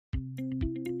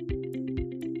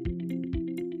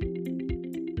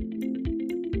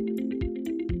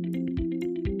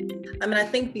I mean, I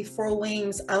think before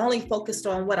Wings, I only focused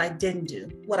on what I didn't do,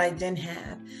 what I didn't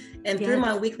have. And through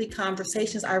my weekly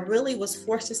conversations, I really was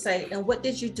forced to say, and what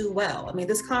did you do well? I mean,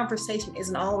 this conversation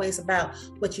isn't always about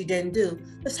what you didn't do.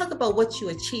 Let's talk about what you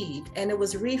achieved. And it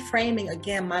was reframing,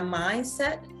 again, my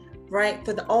mindset, right?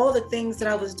 For all the things that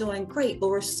I was doing great, but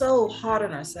we're so hard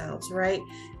on ourselves, right?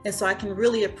 And so I can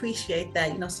really appreciate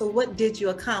that, so what did you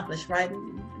accomplish, right?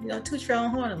 Toot your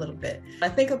own horn a little bit. I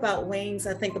think about Wings,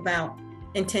 I think about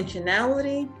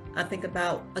intentionality, I think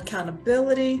about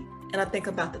accountability, and I think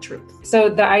about the truth. So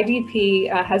the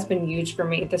IDP has been huge for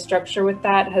me. The structure with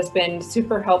that has been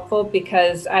super helpful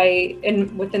because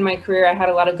within my career, I had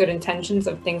a lot of good intentions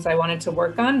of things I wanted to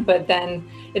work on, but then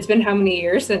it's been how many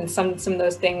years, and some of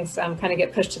those things kind of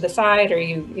get pushed to the side, or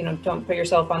you don't put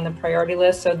yourself on the priority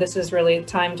list. So this is really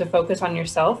time to focus on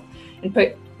yourself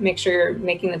and make sure you're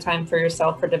making the time for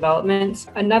yourself for development.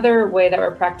 Another way that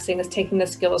we're practicing is taking the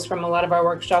skills from a lot of our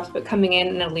workshops, but coming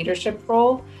in a leadership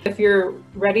role. If you're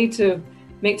ready to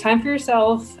make time for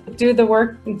yourself, do the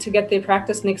work to get the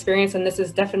practice and experience, and this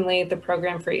is definitely the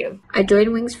program for you. I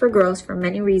joined Wings for Growth for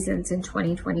many reasons in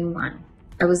 2021.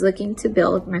 I was looking to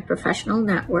build my professional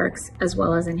networks as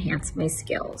well as enhance my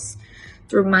skills.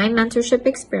 Through my mentorship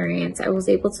experience, I was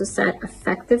able to set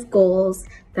effective goals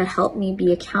that help me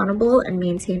be accountable and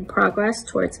maintain progress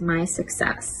towards my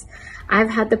success. I've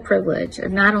had the privilege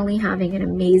of not only having an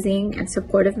amazing and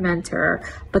supportive mentor,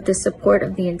 but the support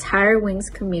of the entire Wings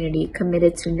community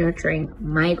committed to nurturing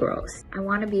my growth. I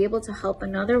want to be able to help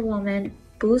another woman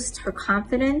boost her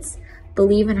confidence,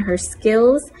 believe in her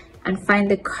skills, and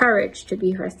find the courage to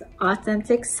be her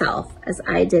authentic self as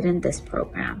I did in this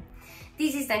program.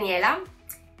 This is Daniela.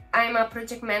 I'm a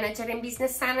project manager and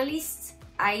business analyst.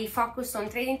 I focus on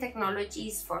trading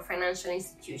technologies for financial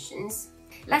institutions.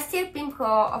 Last year, PIMCO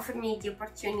offered me the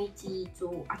opportunity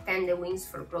to attend the Wings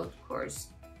for Growth course.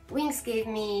 Wings gave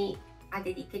me a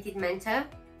dedicated mentor,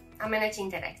 a managing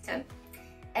director,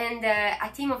 and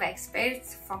a team of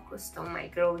experts focused on my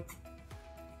growth.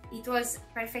 It was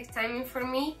perfect timing for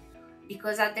me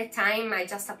because at the time I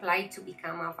just applied to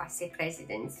become a vice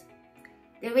president.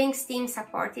 The Wings team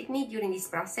supported me during this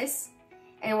process,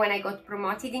 and when I got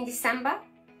promoted in December,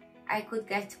 I could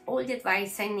get all the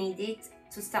advice I needed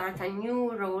to start a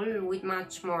new role with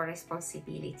much more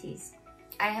responsibilities.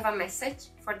 I have a message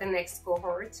for the next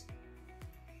cohort.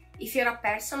 If you're a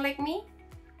person like me,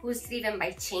 who's driven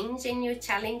by change and new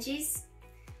challenges,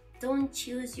 don't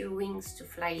choose your wings to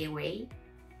fly away.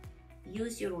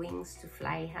 Use your wings to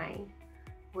fly high.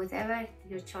 Whatever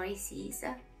your choice is,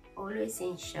 always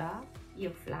ensure you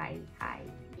fly high.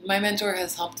 My mentor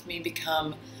has helped me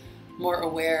become more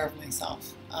aware of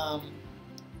myself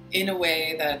in a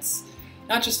way that's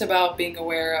not just about being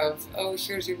aware of, oh,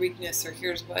 here's your weakness or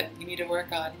here's what you need to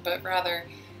work on, but rather,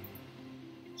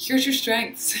 here's your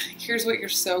strengths. Here's what you're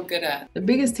so good at. The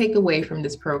biggest takeaway from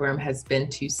this program has been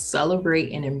to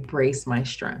celebrate and embrace my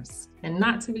strengths and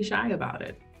not to be shy about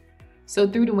it. So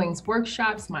through the Wings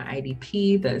workshops, my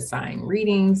IDP, the assigned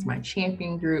readings, my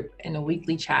champion group, and the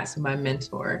weekly chats with my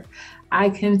mentor, I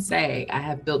can say I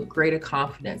have built greater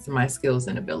confidence in my skills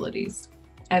and abilities.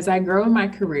 As I grow in my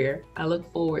career, I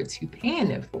look forward to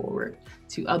paying it forward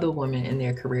to other women in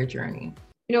their career journey.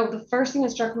 The first thing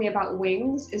that struck me about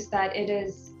Wings is that it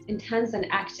is intense and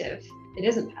active. It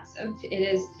isn't passive. It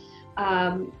is,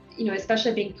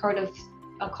 especially being part of,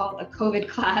 I'll call it a COVID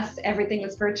class, everything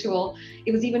was virtual.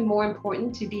 It was even more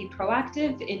important to be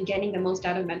proactive in getting the most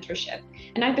out of mentorship.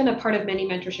 And I've been a part of many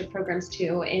mentorship programs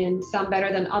too, and some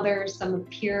better than others, some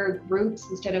peer groups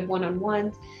instead of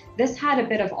one-on-ones. This had a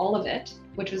bit of all of it,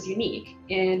 which was unique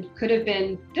and could have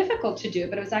been difficult to do,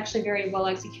 but it was actually very well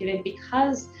executed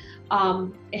because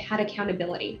it had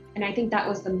accountability. And I think that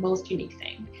was the most unique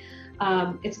thing.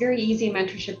 It's very easy in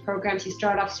mentorship programs. You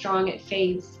start off strong, it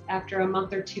fades after a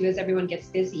month or two as everyone gets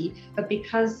busy. But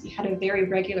because you had a very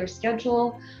regular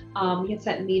schedule, you had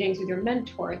set meetings with your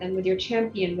mentor, then with your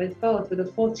champion, with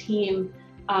a full team,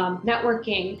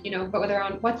 networking, but whether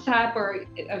on WhatsApp or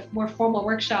more formal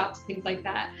workshops, things like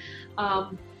that.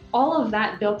 All of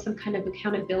that built some kind of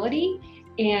accountability,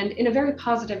 and in a very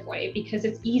positive way, because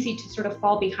it's easy to sort of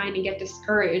fall behind and get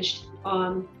discouraged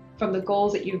from the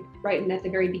goals that you've written at the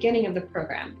very beginning of the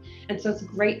program. And so it's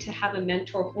great to have a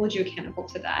mentor hold you accountable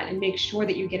to that and make sure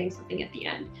that you're getting something at the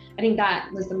end. I think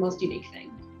that was the most unique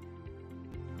thing.